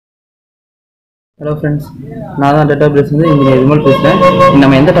Hello friends, நான் தான் data பேஸ்லேருந்து இங்கே ரிமோட் பேசுகிறேன்.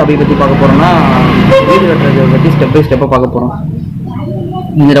 நம்ம எந்த டாபிக் பற்றி பார்க்க போகிறோம்னா வீடு கட்டுறதை பற்றி ஸ்டெப் பை ஸ்டெப்பாக பார்க்க போகிறோம்.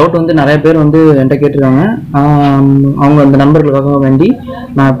 இந்த டவுட் வந்து நிறைய பேர் வந்து என்கிட்ட கேட்டிருக்காங்க. அவங்க அந்த நம்பர்களுக்காக வேண்டி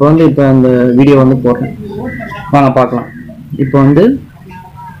நான் இப்போ அந்த வீடியோ வந்து போடுறேன். வாங்க பார்க்கலாம். இப்போ வந்து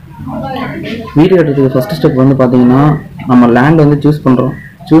வீடு கட்டுறதுக்கு ஃபஸ்ட்டு ஸ்டெப் வந்து பார்த்தீங்கன்னா நம்ம லேண்ட் வந்து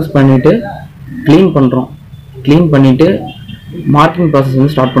சூஸ் பண்ணிவிட்டு க்ளீன் பண்ணிவிட்டு மார்க்கிங் ப்ராசஸ்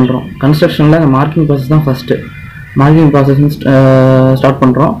வந்து ஸ்டார்ட் பண்ணுறோம். கன்ஸ்ட்ரக்ஷனில் மார்க்கிங் ப்ராசஸ் தான் ஃபஸ்ட்டு. மார்க்கிங் ப்ராசஸ் ஸ்டார்ட்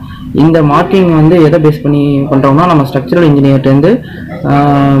பண்ணுறோம். இந்த மார்க்கிங் வந்து எதை பேஸ் பண்ணி பண்ணுறோம்னா நம்ம ஸ்ட்ரக்சரல் இன்ஜினியர்லேருந்து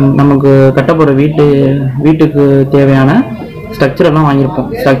நமக்கு கட்டப்போகிற வீட்டுக்கு தேவையான ஸ்ட்ரக்சரெல்லாம் வாங்கியிருப்போம்.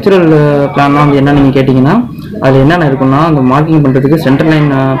 ஸ்ட்ரக்சரல் பிளான்லாம் வந்து என்ன நீங்கள் கேட்டிங்கன்னா அது என்னென்ன இருக்குன்னா அந்த மார்க்கிங் பண்ணுறதுக்கு சென்டர் லைன்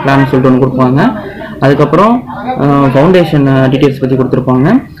பிளான் சொல்லிட்டு ஒன்று கொடுப்பாங்க. அதுக்கப்புறம் ஃபவுண்டேஷன் டீட்டெயில்ஸ் பற்றி கொடுத்துருப்பாங்க.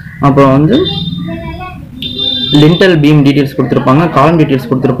 அப்புறம் வந்து லிண்டல் பீம் டீட்டெயில்ஸ் கொடுத்துருப்பாங்க, காலம் டீட்டெயில்ஸ்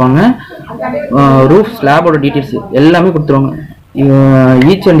கொடுத்துருப்பாங்க, ரூஃப் ஸ்லாபோட டீட்டெயில்ஸ் எல்லாமே கொடுத்துருவாங்க.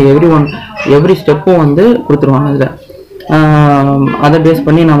 ஈச் அண்ட் எவ்ரி ஸ்டெப்பும் வந்து கொடுத்துருவாங்க. அதில் அதை பேஸ்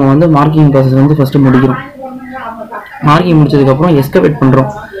பண்ணி நம்ம வந்து மார்க்கிங் ப்ராசஸ் வந்து ஃபஸ்ட்டு முடிக்கிறோம். மார்க்கிங் முடிச்சதுக்கப்புறம் எஸ்கவேட் பண்ணுறோம்.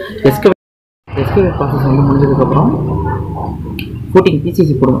 எஸ்கவேட் ப்ராசஸ் வந்து முடிஞ்சதுக்கப்புறம் ஃபூட்டிங்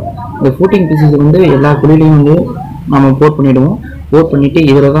பிசிசி போடுவோம். இந்த ஃபூட்டிங் பிசிசி வந்து எல்லா குழிலையும் வந்து நம்ம போட் பண்ணிவிட்டு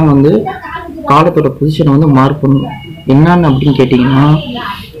இதில் தான் வந்து காலத்தோட பொசிஷனை வந்து மார்க் பண்ணுவோம். என்னன்னு அப்படின்னு கேட்டிங்கன்னா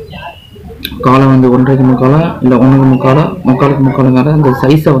காலம் வந்து 1.5 முக்கால இல்லை 1 முக்காலுங்கால அந்த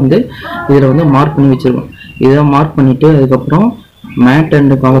சைஸை வந்து இதில் வந்து மார்க் பண்ணி வச்சுருவோம். இதை மார்க் பண்ணிவிட்டு அதுக்கப்புறம் மேட்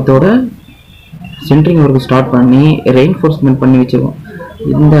அண்ட் காலத்தோட சென்ட்ரிங் ஒர்க்கு ஸ்டார்ட் பண்ணி ரெயின்ஃபோர்ஸ்மெண்ட் பண்ணி வச்சுருவோம்.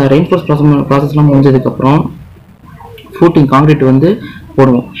 இந்த ரெயின்ஃபோர்ஸ் ப்ராசஸ்லாம் முடிஞ்சதுக்கப்புறம் ஃபூட்டிங் காங்கிரீட் வந்து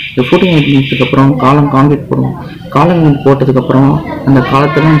போடுவோம். இந்த ஃபூட்டிங் முடிச்சதுக்கப்புறம் காங்கிரீட் போடுவோம். போட்டதுக்கப்புறம் அந்த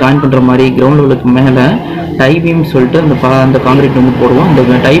காலத்தெல்லாம் ஜாயின் பண்ணுற மாதிரி கிரவுண்ட் லெவலுக்கு மேலே டை பீம் சொல்லிட்டு அந்த காங்கிரீட் வந்து போடுவோம்.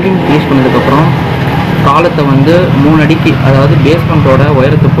 இந்த டை பீம் ஃபினிஷ் பண்ணதுக்கப்புறம் காலத்தை வந்து 3 அடிக்கு, அதாவது பேஸ்மெண்ட்டோட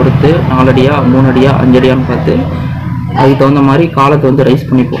உயரத்தை பொறுத்து 4 அடியா 3 அடியா 5 அடியான்னு பார்த்து அதுக்கு தகுந்த மாதிரி காலத்தை வந்து ரைஸ்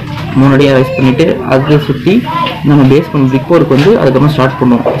பண்ணிப்போம். 3 அடியாக ரைஸ் பண்ணிவிட்டு அதை சுற்றி நம்ம பேஸ்மெண்ட் பிரிக் ஒர்க் வந்து அதுக்கப்புறம் ஸ்டார்ட்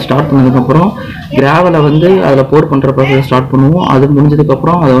பண்ணுவோம். ஸ்டார்ட் பண்ணதுக்கப்புறம் கிராவலை வந்து அதில் போர் பண்ணுற ப்ராசஸ் ஸ்டார்ட் பண்ணுவோம். அது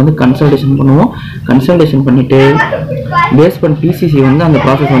முடிஞ்சதுக்கப்புறம் அதை வந்து கன்சல்டேஷன் பண்ணுவோம். கன்சல்டேஷன் பண்ணிவிட்டு பேஸ்மெண்ட் பிசிசி வந்து அந்த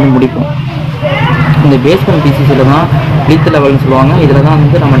ப்ராசஸ் வந்து முடிப்போம். இந்த பேஸ்மெண்ட் பிசிசியில் தான் ப்ளின்த் லெவல்னு சொல்லுவாங்க. இதில் தான்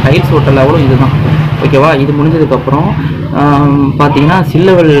வந்து நம்ம டைல்ஸ் ஓட்ட லெவலும் இது தான். ஓகேவா? இது முடிஞ்சதுக்கப்புறம் பார்த்தீங்கன்னா சில்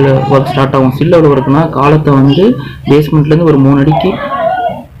லெவல் ஒர்க் ஸ்டார்ட் ஆகும். சில் லெவல் ஒர்க்னா காலத்தை வந்து பேஸ்மெண்ட்லேருந்து ஒரு 3 அடிக்கு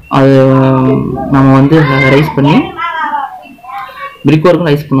அது நம்ம வந்து ரைஸ் பண்ணி பிரிக் ஒர்க்கும்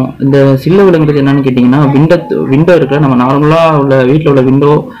ரைஸ் பண்ணுவோம். இந்த சில் லெவலுங்கிறது என்னன்னு கேட்டிங்கன்னா விண்டோ இருக்கிற நம்ம நார்மலாக உள்ள வீட்டில் உள்ள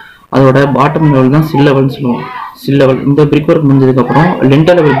விண்டோ அதோட பாட்டம் லெவல் தான் சில் லெவல்னு சொல்லுவோம். சில் லெவல் இந்த பிரிக் ஒர்க் முடிஞ்சதுக்கப்புறம்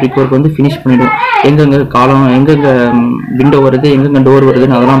லிண்டல் லெவல் பிரிக் ஒர்க் வந்து ஃபினிஷ் பண்ணிவிடுவோம். எங்கெங்கே காலம், எங்கெங்கே விண்டோ வருது, எங்கெங்கே டோர்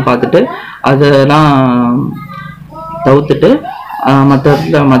வருதுன்னு அதெல்லாம் பார்த்துட்டு அதெல்லாம் தவிர்த்துட்டு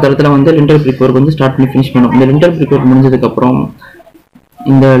மற்ற இடத்துல வந்து லிண்டல் பிரிக் ஒர்க் வந்து ஸ்டார்ட் பண்ணி ஃபினிஷ் பண்ணுவோம். இந்த லிண்டல் பிரிக் ஒர்க் முடிஞ்சதுக்கப்புறம்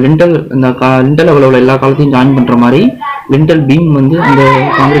இந்த லிண்டல் லெவலில் உள்ள எல்லா காலத்தையும் ஜாயின் பண்ணுற மாதிரி லிண்டல் பீம் வந்து அந்த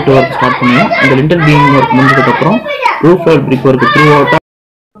காங்கிரீட் ஒர்க் ஸ்டார்ட் பண்ணுவோம். இந்த லிண்டல் பீம் ஒர்க் முடிஞ்சதுக்கப்புறம் ரூஃப் லெவல் பிரிக் ஒர்க்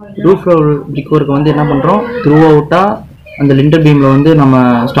ரூஃப் லெவல் பிரிக் ஒர்க் வந்து என்ன பண்ணுறோம், த்ரூ அவுட்டாக அந்த லிண்டல் பீமில் வந்து நம்ம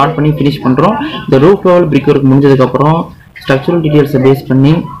ஸ்டார்ட் பண்ணி ஃபினிஷ் பண்ணுறோம். இந்த ரூஃப் லெவல் பிரிக் ஒர்க் முடிஞ்சதுக்கப்புறம் ஸ்ட்ரக்சரல் டீட்டெயில்ஸை பேஸ்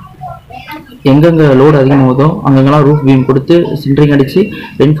பண்ணி எங்கெங்கே லோடு அதிகமாகுதோ அங்கெங்கெல்லாம் ரூஃப் பீம் கொடுத்து சென்ட்ரிங் அடித்து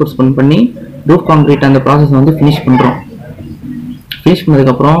ரெயின்ஃபோர்ஸ்மெண்ட் பண்ணி ரூஃப் காங்கிரீட் அந்த ப்ராசஸ் வந்து ஃபினிஷ் பண்ணுறோம். ஃபினிஷ்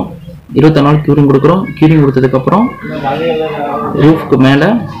பண்ணதுக்கப்புறம் 21 நாள் க்யூரிங் கொடுக்குறோம். க்யூரிங் கொடுத்ததுக்கப்புறம் ரூஃப்க்கு மேலே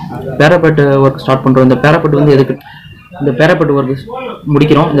பேராபெட் ஒர்க் ஸ்டார்ட் பண்ணுறோம். இந்த பேராபெட் வந்து எதுக்கு, இந்த பேராபெட் ஒர்க்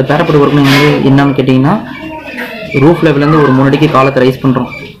முடிக்கிறோம். இந்த பேராபெட் ஒர்க்னு வந்து என்னன்னு கேட்டிங்கன்னா ரூஃப் லெவலேருந்து ஒரு 3 அடிக்கு காலத்தை ரைஸ்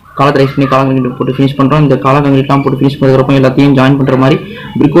பண்ணுறோம். காலத்தை ரைஸ் பண்ணி காங்கிரீட் போட்டு ஃபினிஷ் பண்ணுறோம். இந்த காங்கிரீட்லாம் போட்டு ஃபினிஷ் பண்ணதுக்கப்புறம் எல்லாத்தையும் ஜாயின் பண்ணுற மாதிரி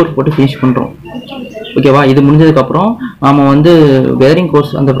பிரிக் ஒர்க் போட்டு ஃபினிஷ் பண்ணுறோம். ஓகேவா? இது முடிஞ்சதுக்கப்புறம் நம்ம வந்து வெதரிங்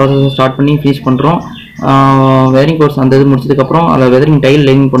கோர்ஸ் அந்த ப்ராசஸை ஸ்டார்ட் பண்ணி ஃபினிஷ் பண்ணுறோம். வெதரிங் கோர்ஸ் அந்த இது முடிச்சதுக்கப்புறம் அதில் வெதரிங் டைல்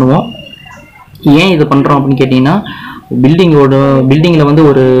லைன் பண்ணுவோம். ஏன் இது பண்ணுறோம் அப்படின்னு கேட்டிங்கன்னா பில்டிங்கில் வந்து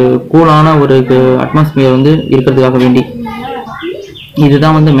ஒரு கூலான ஒரு அட்மாஸ்பியர் வந்து இருக்கிறதுக்காக வேண்டி.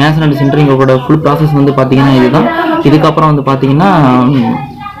 இதுதான் வந்து மேசன் அண்ட் சென்ட்ரிங்கோட ஃபுல் ப்ராசஸ் வந்து பார்த்தீங்கன்னா இதுதான். இதுக்கப்புறம் வந்து பார்த்தீங்கன்னா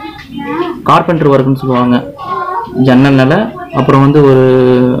கார்பெண்டர் ஒர்க்குன்னு சொல்லுவாங்க. ஜன்னல் நிலை, அப்புறம் வந்து ஒரு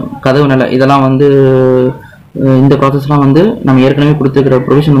கதவு நிலை, இதெல்லாம் வந்து இந்த ப்ராசஸ்லாம் வந்து நம்ம ஏற்கனவே கொடுத்துருக்கிற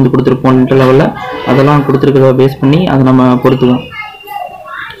ப்ரொவிஷன் வந்து கொடுத்துருப்போம் லிண்டல் லெவலில். அதெல்லாம் கொடுத்துருக்கிறத பேஸ் பண்ணி அதை நம்ம பொறுத்துவோம்.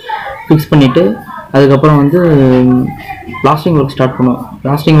 ஃபிக்ஸ் பண்ணிவிட்டு அதுக்கப்புறம் வந்து பிளாஸ்டிங் ஒர்க் ஸ்டார்ட் பண்ணுவோம்.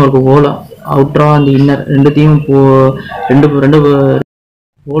 பிளாஸ்டிங் ஒர்க்கு ஹோல் அவுட்ரா அந்த இன்னர் ரெண்டுத்தையும் ரெண்டு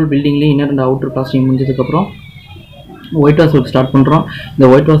whole பில்டிங்லேயும் inner and outer blasting முடிஞ்சதுக்கப்புறம் ஒயிட் வாஷ் ஒர்க் ஸ்டார்ட் பண்ணுறோம். இந்த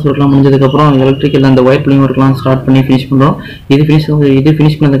ஒயிட் வாஷ் ஒர்க்லாம் முடிஞ்சதுக்கப்புறம் எலக்ட்ரிக்கல் அந்த ஒயர் பிளிங் ஒர்க்லாம் ஸ்டார்ட் பண்ணி ஃபினிஷ் பண்ணுறோம். இது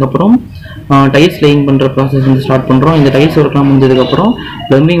ஃபினிஷ் பண்ணதுக்கப்புறம் டைல்ஸ் லேயிங் பண்ணுற ப்ராசஸ் வந்து ஸ்டார்ட் பண்ணுறோம். இந்த டைல்ஸ் ஒர்க்லாம் முடிஞ்சதுக்கப்புறம்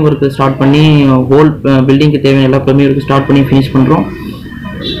ப்ளம்பிங் ஒர்க்கு ஸ்டார்ட் பண்ணி ஹோல் பில்டிங்க்கு தேவையான எல்லா ப்ளம்பிங் ஒர்க்கு ஸ்டார்ட் பண்ணி ஃபினிஷ் பண்ணுறோம்.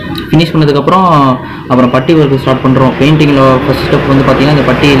 ஃபினிஷ் பண்ணதுக்கப்புறம் அப்புறம் பட்டி ஒர்க்கு ஸ்டார்ட் பண்ணுறோம். பெயிண்டிங்கில் ஃபஸ்ட் ஸ்டெப் வந்து பார்த்திங்கன்னா இந்த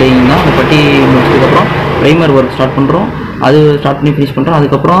பட்டி லேயிங் தான். அந்த பட்டி முடிச்சதுக்கப்புறம் ப்ரைமர் ஒர்க் ஸ்டார்ட் பண்ணுறோம். அது ஸ்டார்ட் பண்ணி ஃபினிஷ் பண்ணுறோம்.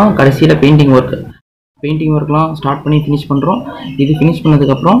 அதுக்கப்புறம் கடைசியில் பெயிண்டிங் ஒர்க்லாம் ஸ்டார்ட் பண்ணி ஃபினிஷ் பண்ணுறோம். இது ஃபினிஷ்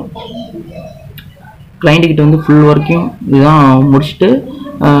பண்ணதுக்கப்புறம் கிளைண்ட்டுக்கிட்ட வந்து ஃபுல் ஒர்க்கையும் இதுதான் முடிச்சுட்டு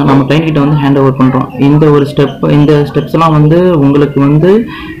நம்ம கிளைண்ட்கிட்ட வந்து ஹேண்ட் ஓவர் பண்ணுறோம். இந்த ஸ்டெப்ஸ்லாம் வந்து உங்களுக்கு வந்து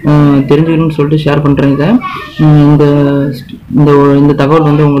தெரிஞ்சுக்கணும்னு சொல்லிட்டு ஷேர் பண்ணுறேன். இதை இந்த தகவல்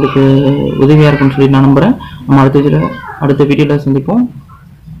வந்து உங்களுக்கு உதவியாக இருக்கும்னு சொல்லி நான் நம்புகிறேன். நம்ம அடுத்த வீடியோவில் சந்திப்போம்.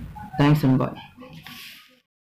 Thanks and bye.